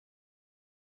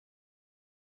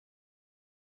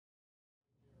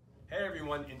Hey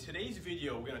everyone, in today's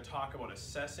video we're going to talk about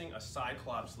assessing a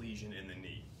Cyclops lesion in the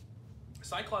knee. A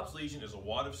Cyclops lesion is a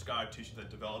wad of scar tissue that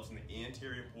develops in the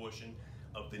anterior portion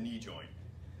of the knee joint.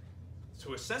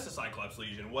 To assess a Cyclops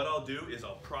lesion, what I'll do is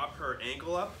I'll prop her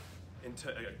ankle up into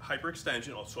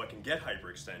hyperextension, so I can get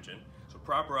hyperextension. So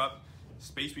prop her up,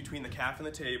 space between the calf and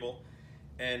the table,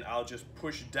 and I'll just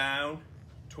push down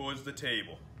towards the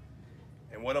table.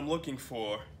 And what I'm looking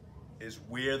for is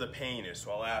where the pain is.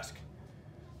 So I'll ask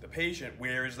the patient,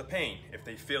 where is the pain? If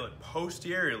they feel it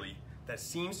posteriorly, that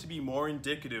seems to be more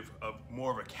indicative of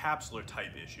more of a capsular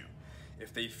type issue.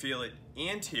 If they feel it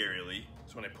anteriorly,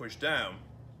 so when I push down,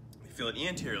 they feel it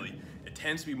anteriorly, it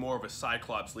tends to be more of a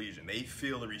Cyclops lesion. They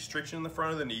feel the restriction in the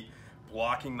front of the knee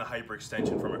blocking the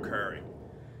hyperextension from occurring.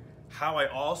 How I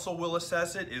also will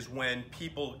assess it is when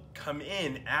people come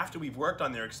in after we've worked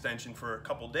on their extension for a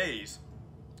couple days,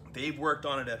 they've worked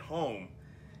on it at home,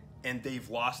 and they've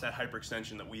lost that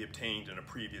hyperextension that we obtained in a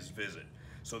previous visit.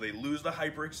 So they lose the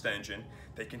hyperextension,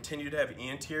 they continue to have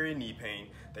anterior knee pain,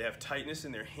 they have tightness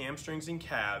in their hamstrings and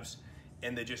calves,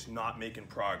 and they're just not making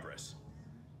progress.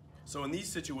 So in these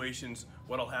situations,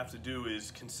 what I'll have to do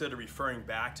is consider referring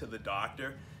back to the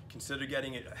doctor,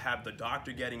 have the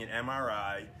doctor getting an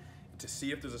MRI to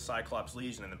see if there's a Cyclops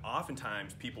lesion. And then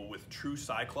oftentimes people with true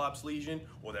Cyclops lesion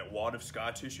or that wad of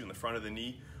scar tissue in the front of the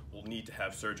knee will need to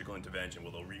have surgical intervention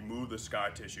where they'll remove the scar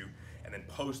tissue, and then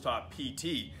post-op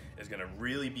PT is going to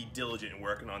really be diligent in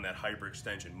working on that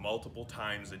hyperextension multiple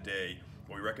times a day.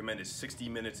 What we recommend is 60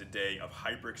 minutes a day of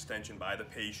hyperextension by the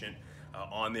patient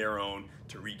on their own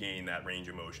to regain that range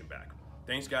of motion back.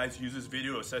 Thanks guys, use this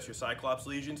video to assess your Cyclops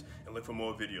lesions and look for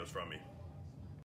more videos from me.